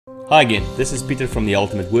Hi again, this is Peter from the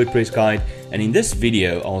Ultimate WordPress Guide, and in this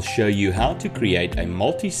video I'll show you how to create a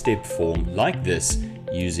multi-step form like this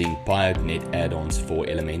using Piotnet Addons for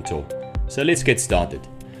Elementor. So let's get started.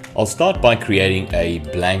 I'll start by creating a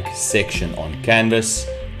blank section on canvas.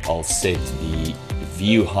 I'll set the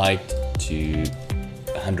view height to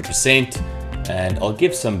 100% and I'll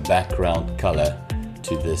give some background color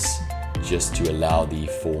to this just to allow the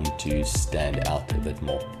form to stand out a bit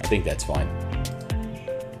more. I think that's fine.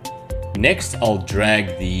 Next, I'll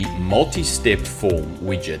drag the multi-step form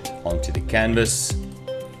widget onto the canvas.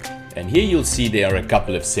 And here you'll see there are a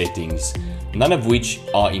couple of settings, none of which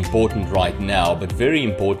are important right now, but very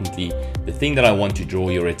importantly, the thing that I want to draw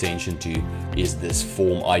your attention to is this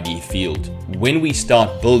form ID field. When we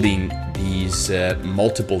start building these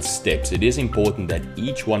multiple steps, it is important that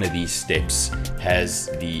each one of these steps has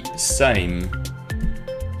the same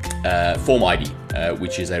form ID,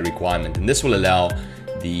 which is a requirement. And this will allow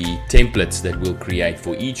the templates that we'll create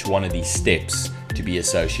for each one of these steps to be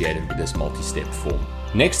associated with this multi-step form.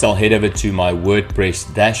 Next, I'll head over to my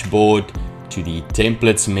WordPress dashboard, to the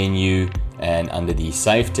templates menu, and under the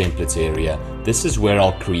save templates area, this is where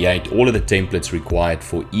I'll create all of the templates required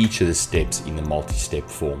for each of the steps in the multi-step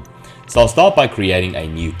form. So I'll start by creating a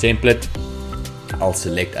new template. I'll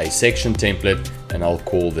select a section template and I'll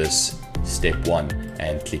call this step 1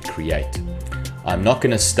 and click create. I'm not going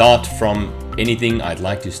to start from anything. I'd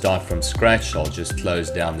like to start from scratch. I'll just close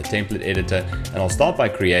down the template editor and I'll start by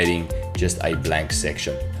creating just a blank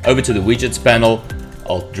section. Over to the widgets panel,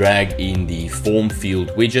 I'll drag in the form field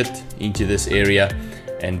widget into this area.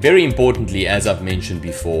 And very importantly, as I've mentioned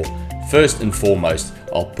before, first and foremost,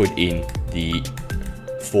 I'll put in the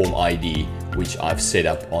form ID, which I've set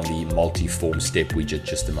up on the multi-form step widget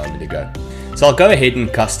just a moment ago. So I'll go ahead and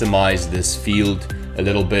customize this field a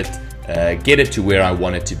little bit, get it to where I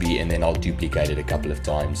want it to be, and then I'll duplicate it a couple of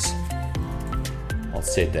times. I'll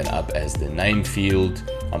set that up as the name field.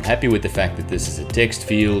 I'm happy with the fact that this is a text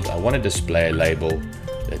field. I want to display a label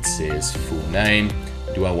that says full name.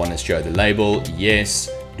 Do I want to show the label? Yes.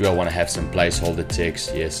 Do I want to have some placeholder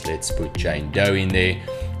text? Yes, let's put Jane Doe in there.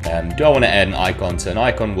 Do I want to add an icon? So an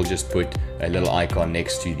icon, we'll just put a little icon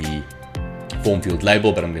next to the form field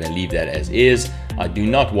label, but I'm going to leave that as is. I do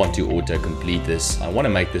not want to auto-complete this. I want to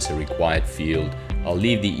make this a required field. I'll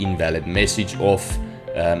leave the invalid message off.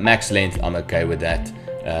 Max length, I'm okay with that.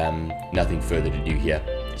 Nothing further to do here.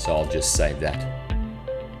 So I'll just save that.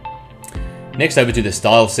 Next, over to the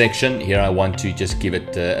style section. Here I want to just give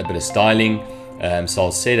it a bit of styling. So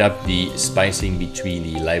I'll set up the spacing between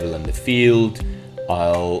the label and the field.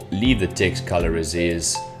 I'll leave the text color as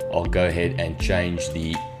is. I'll go ahead and change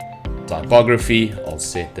the typography. I'll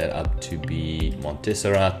set that up to be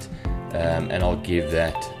Montserrat, and I'll give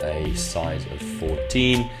that a size of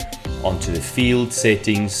 14. Onto the field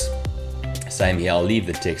settings, same here, I'll leave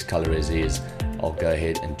the text color as is. I'll go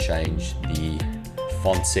ahead and change the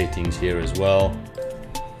font settings here as well.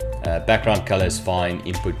 Background color is fine.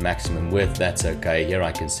 Input maximum width, that's okay. Here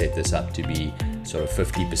I can set this up to be sort of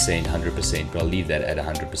 50%, 100%, but I'll leave that at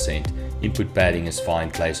 100%. Input padding is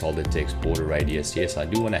fine. Placeholder text, border radius. Yes, I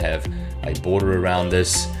do want to have a border around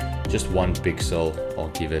this, just 1 pixel. I'll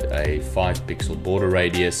give it a 5 pixel border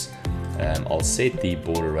radius. I'll set the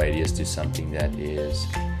border radius to something that is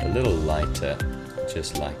a little lighter,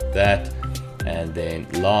 just like that. And then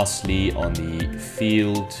lastly, on the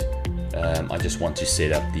field, I just want to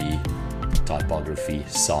set up the typography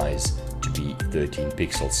size to be 13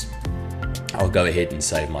 pixels. I'll go ahead and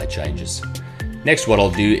save my changes. Next, what I'll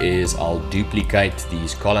do is I'll duplicate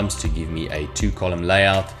these columns to give me a 2-column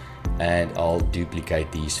layout, and I'll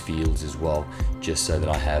duplicate these fields as well, just so that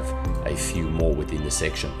I have a few more within the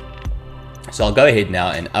section. So I'll go ahead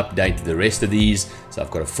now and update the rest of these. So I've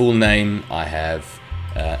got a full name, I have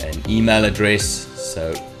an email address,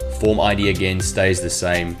 so form ID again stays the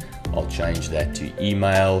same. I'll change that to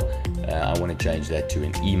email. I want to change that to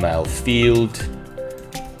an email field.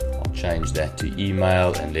 I'll change that to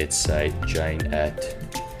email, and let's say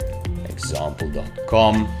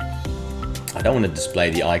jane@example.com. I don't want to display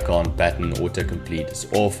the icon. Pattern autocomplete is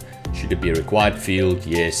off. Should it be a required field?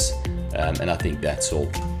 Yes. And I think that's all.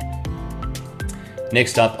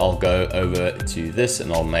 Next up, I'll go over to this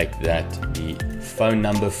and I'll make that the phone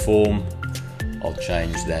number form. I'll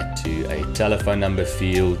change that to a telephone number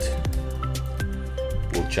field.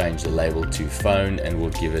 We'll change the label to phone and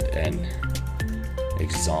we'll give it an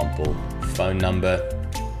example phone number.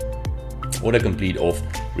 Autocomplete off,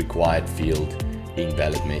 required field,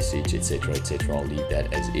 invalid message, etc., etc. I'll leave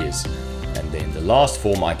that as is. And then the last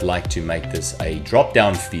form, I'd like to make this a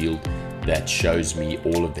drop-down field that shows me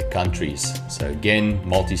all of the countries. So again,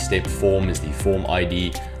 multi-step form is the form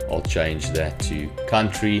ID. I'll change that to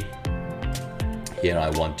country. Here I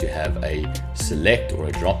want to have a select or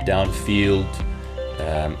a drop down field.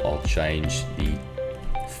 I'll change the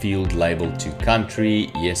field label to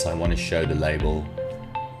country. Yes, I want to show the label.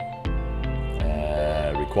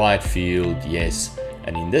 Required field, yes.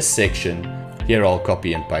 And in this section, here I'll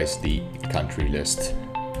copy and paste the country list.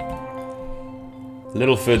 A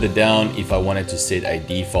little further down, if I wanted to set a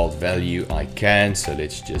default value, I can. So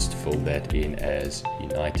let's just fill that in as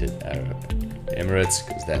United Arab Emirates,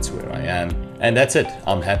 because that's where I am. And that's it.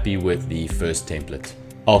 I'm happy with the first template.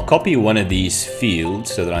 I'll copy one of these fields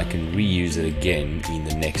so that I can reuse it again in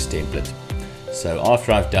the next template. So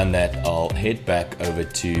after I've done that, I'll head back over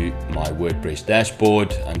to my WordPress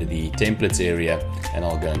dashboard under the templates area, and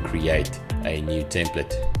I'll go and create a new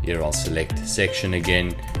template. Here I'll select section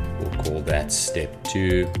again. We'll call that step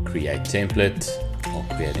 2, create template. I'll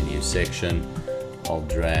create a new section. I'll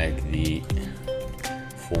drag the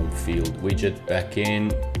form field widget back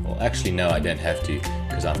in. Well, actually, no, I don't have to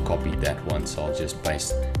because I've copied that one. So I'll just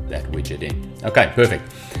paste that widget in. Okay, perfect.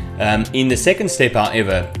 In the second step,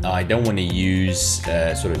 however, I don't want to use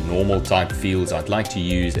sort of normal type fields. I'd like to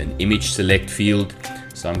use an image select field.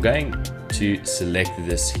 So I'm going to select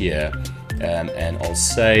this here, and I'll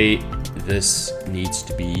say this needs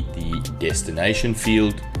to be the destination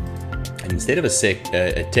field. And instead of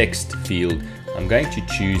a text field, I'm going to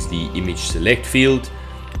choose the image select field.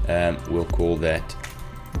 We'll call that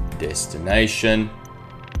destination.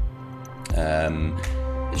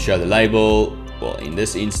 Show the label. Well, in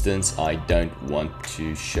this instance, I don't want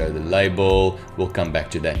to show the label. We'll come back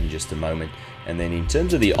to that in just a moment. And then in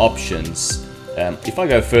terms of the options, if I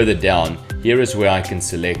go further down, here is where I can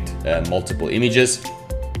select multiple images.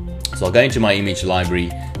 So I'll go into my image library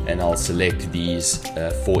and I'll select these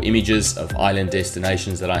 4 images of island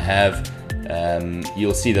destinations that I have.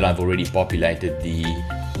 You'll see that I've already populated the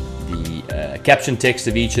caption text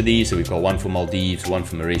of each of these. So we've got one for Maldives, one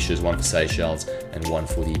for Mauritius, one for Seychelles, and one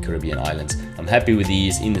for the Caribbean islands. I'm happy with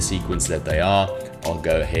these in the sequence that they are. I'll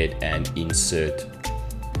go ahead and insert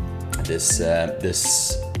this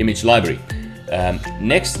image library.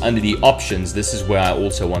 Next, under the options, this is where I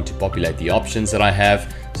also want to populate the options that I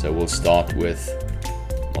have. So we'll start with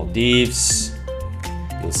Maldives.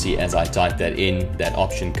 You'll see as I type that in, that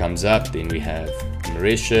option comes up. Then we have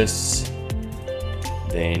Mauritius.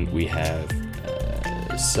 Then we have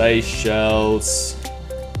Seychelles.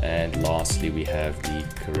 And lastly, we have the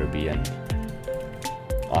Caribbean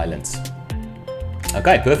islands.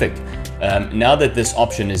 Okay, perfect. Now that this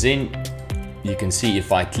option is in, you can see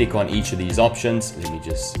if I click on each of these options, let me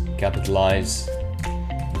just capitalize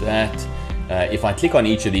that. If I click on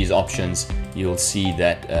each of these options, you'll see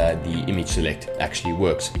that the image select actually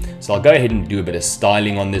works. So I'll go ahead and do a bit of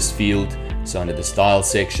styling on this field. So under the style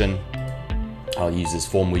section, I'll use this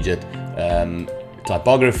form widget.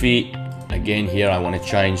 Typography, again here I want to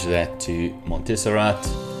change that to Montserrat.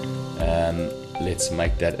 Let's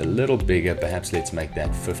make that a little bigger. Perhaps let's make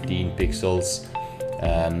that 15 pixels.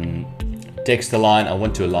 Text align, I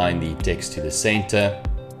want to align the text to the center.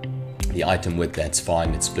 The item width, that's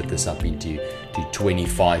fine. Let's split this up into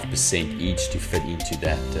 25% each to fit into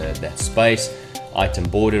that space. Item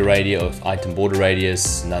border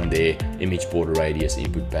radius, none there. Image border radius,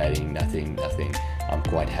 input padding, nothing. I'm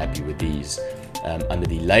quite happy with these. Under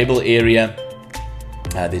the label area,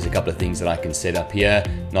 there's a couple of things that I can set up here.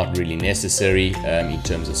 Not really necessary in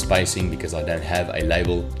terms of spacing because I don't have a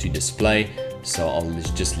label to display. So I'll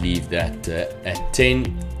just leave that at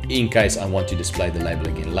 10 in case I want to display the label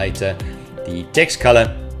again later. The text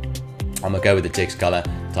color, I'm gonna go with the text color.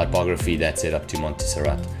 Typography, that's set up to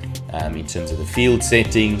Montserrat. In terms of the field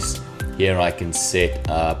settings, here I can set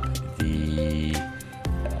up the,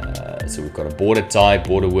 so we've got a border type,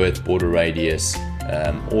 border width, border radius,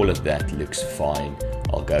 all of that looks fine.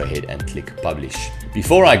 I'll go ahead and click publish.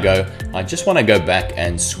 Before I go, I just want to go back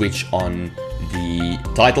and switch on the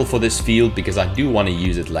title for this field because I do want to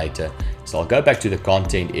use it later. So I'll go back to the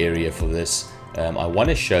content area for this. I want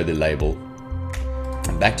to show the label.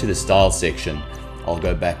 And back to the style section, I'll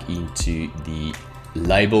go back into the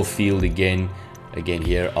label field again. Again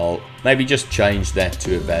here, I'll maybe just change that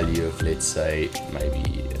to a value of, let's say,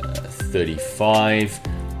 maybe 35.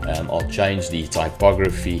 I'll change the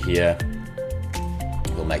typography here.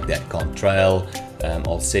 We'll make that contrail.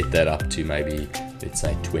 I'll set that up to maybe, let's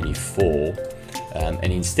say, 24.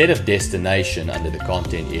 And instead of destination under the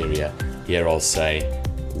content area, here I'll say,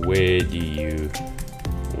 where do you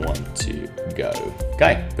want to go?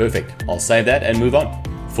 Okay, perfect. I'll save that and move on.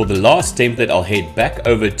 For the last template, I'll head back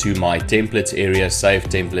over to my templates area, save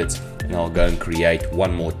templates, and I'll go and create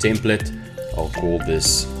one more template. I'll call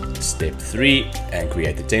this step 3 and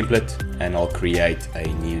create the template, and I'll create a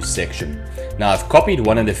new section. Now I've copied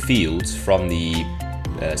one of the fields from the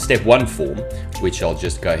step 1 form, which I'll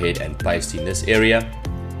just go ahead and paste in this area.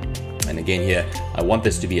 And again here, I want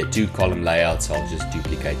this to be a 2-column layout, so I'll just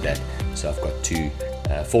duplicate that. So I've got 2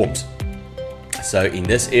 forms. So in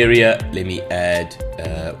this area, let me add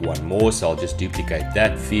one more. So I'll just duplicate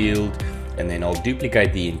that field, and then I'll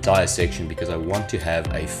duplicate the entire section because I want to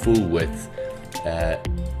have a full width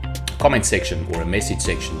comment section or a message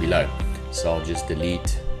section below. So I'll just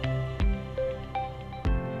delete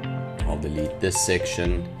this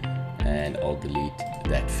section, and I'll delete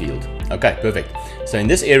that field. Okay, perfect. So in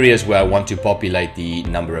this area is where I want to populate the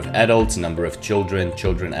number of adults, number of children,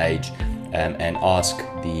 children age, and ask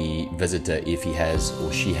the visitor if he has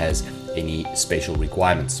or she has any special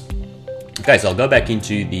requirements. Okay, so I'll go back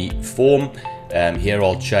into the form. Here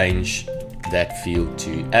I'll change that field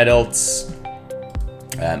to adults.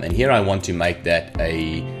 And here I want to make that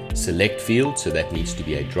a select field, so that needs to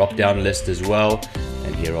be a drop-down list as well.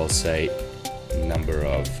 And here I'll say number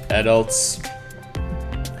of adults.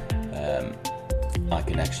 I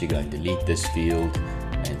can actually go and delete this field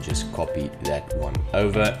and just copy that one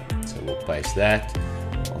over. So we'll paste that.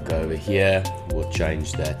 I'll go over here. We'll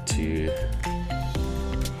change that to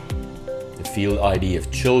the field ID of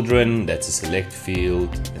children. That's a select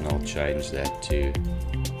field, and I'll change that to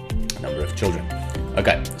number of children.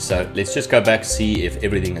 Okay, so let's just go back, see if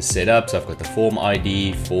everything is set up. So I've got the form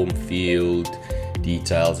ID, form field,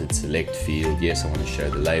 details, it's select field. Yes, I want to show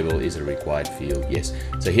the label is a required field. Yes.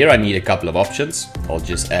 So here I need a couple of options. I'll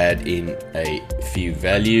just add in a few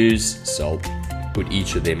values. So I'll put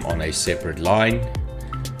each of them on a separate line.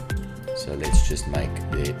 So let's just make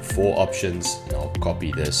the 4 options, and I'll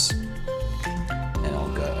copy this, and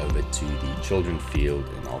I'll go over to the children field,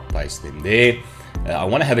 and I'll paste them there. I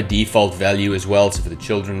want to have a default value as well. So for the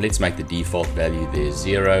children, let's make the default value there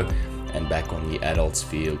 0, and back on the adults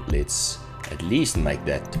field, let's at least make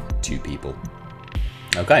that 2 people.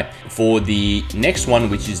 Okay, for the next one,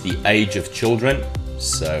 which is the age of children,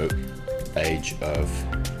 so age of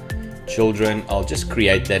children, I'll just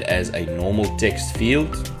create that as a normal text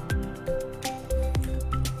field,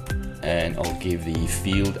 and I'll give the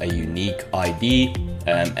field a unique ID,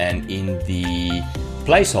 and in the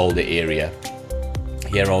placeholder area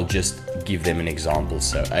here I'll just give them an example.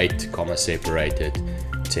 So 8 comma separated,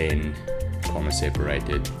 10 comma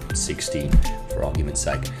separated, 16 for argument's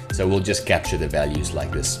sake. So we'll just capture the values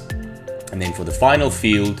like this. And then for the final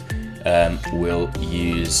field, we'll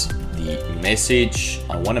use the message.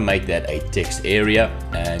 I want to make that a text area,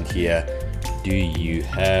 and here, do you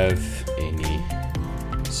have any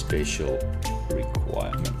special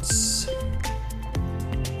requirements?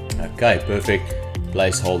 Okay, perfect.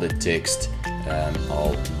 Placeholder text,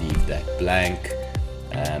 I'll leave that blank.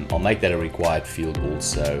 I'll make that a required field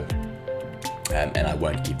also, and I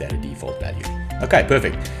won't keep that a default value. Okay,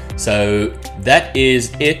 perfect. So that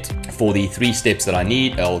is it for the 3 steps that I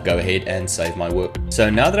need. I'll go ahead and save my work. So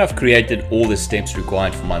now that I've created all the steps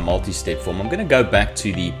required for my multi-step form, I'm going to go back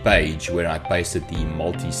to the page where I pasted the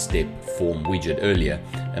multi-step form widget earlier,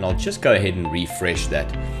 and I'll just go ahead and refresh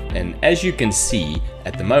that. And as you can see,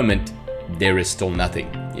 at the moment, there is still nothing,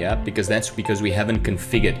 because that's because we haven't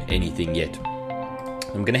configured anything yet.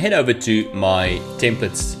 I'm going to head over to my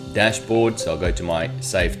templates dashboard. So I'll go to my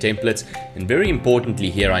save templates, and very importantly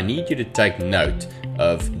here, I need you to take note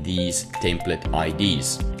of these template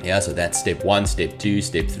IDs. So that's step 1, step 2,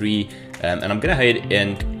 step 3, and I'm going to head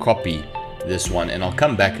and copy this one, and I'll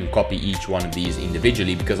come back and copy each one of these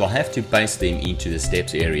individually because I'll have to paste them into the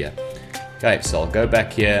steps area. Okay, so I'll go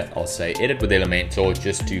back here, I'll say edit with Elementor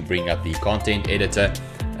just to bring up the content editor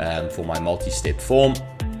for my multi-step form,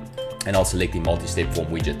 and I'll select the multi-step form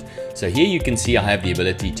widget. So here you can see I have the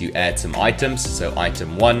ability to add some items. So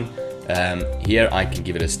item 1, here I can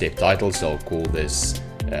give it a step title, so I'll call this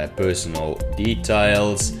personal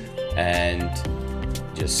details, and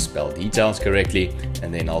just spell details correctly,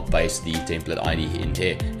 and then I'll paste the template ID in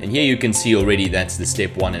here. And here you can see already that's the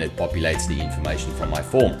step 1, and it populates the information from my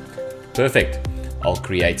form. Perfect. I'll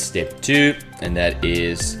create step 2, and that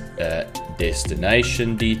is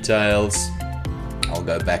destination details. I'll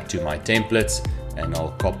go back to my templates, and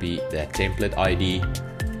I'll copy that template ID,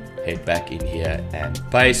 head back in here and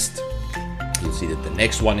paste. You'll see that the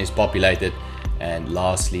next one is populated. And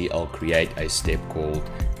lastly, I'll create a step called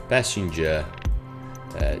passenger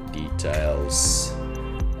details,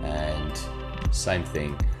 and same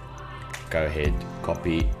thing, go ahead,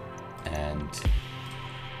 copy and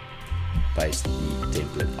paste the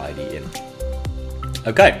template ID in.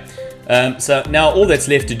 Okay, So now all that's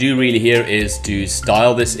left to do really here is to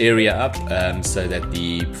style this area up so that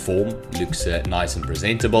the form looks nice and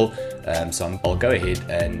presentable. So I'll go ahead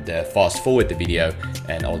and fast forward the video,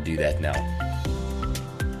 and I'll do that now.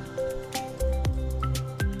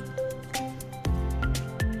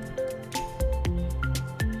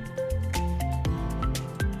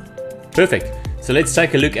 Perfect. So let's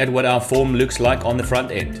take a look at what our form looks like on the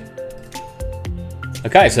front end.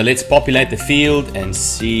 Okay, so let's populate the field and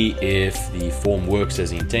see if the form works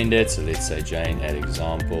as intended. So let's say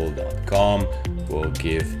jane@example.com. We'll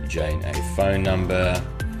give Jane a phone number.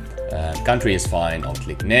 Country is fine. I'll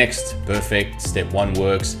click next. Perfect. Step 1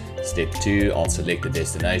 works. Step 2, I'll select the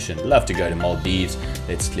destination. Love to go to Maldives.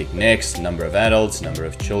 Let's click next. Number of adults, number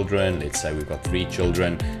of children. Let's say we've got 3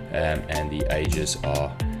 children and the ages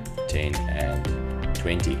are 10 and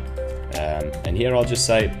 20. And here I'll just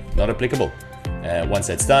say not applicable. Once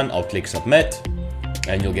that's done, I'll click submit,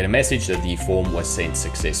 and you'll get a message that the form was sent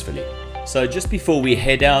successfully. So just before we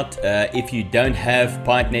head out, if you don't have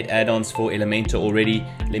Piotnet add-ons for Elementor already,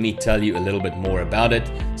 let me tell you a little bit more about it.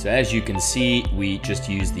 So as you can see, we just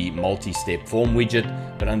use the multi-step form widget,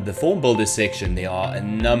 but under the form builder section, there are a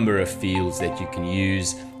number of fields that you can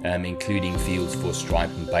use, including fields for Stripe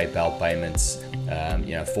and PayPal payments,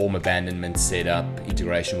 form abandonment setup,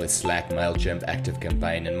 integration with Slack, MailChimp,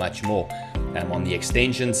 ActiveCampaign, and much more. On the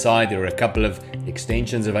extension side, there are a couple of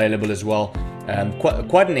extensions available as well.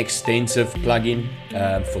 Quite an extensive plugin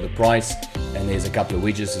for the price, and there's a couple of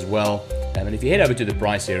widgets as well. And if you head over to the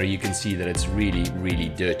price area, you can see that it's really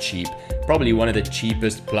dirt cheap. Probably one of the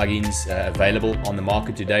cheapest plugins available on the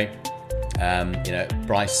market today.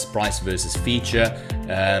 Price versus feature,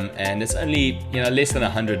 and it's only less than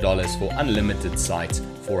 $100 for unlimited sites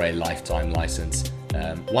for a lifetime license.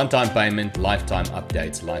 One-time payment, lifetime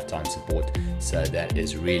updates, lifetime support. So that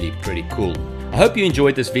is really pretty cool. I hope you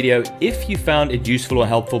enjoyed this video. If you found it useful or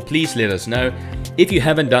helpful, please let us know. If you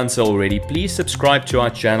haven't done so already, please subscribe to our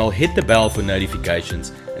channel, hit the bell for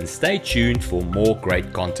notifications, and stay tuned for more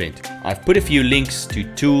great content. I've put a few links to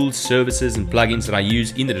tools, services, and plugins that I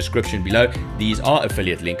use in the description below. These are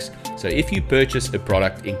affiliate links. So if you purchase a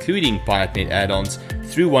product, including Piotnet add-ons,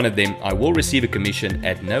 through one of them, I will receive a commission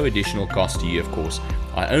at no additional cost to you, of course.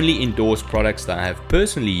 I only endorse products that I have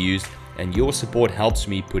personally used, and your support helps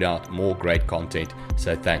me put out more great content.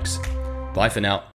 So thanks. Bye for now.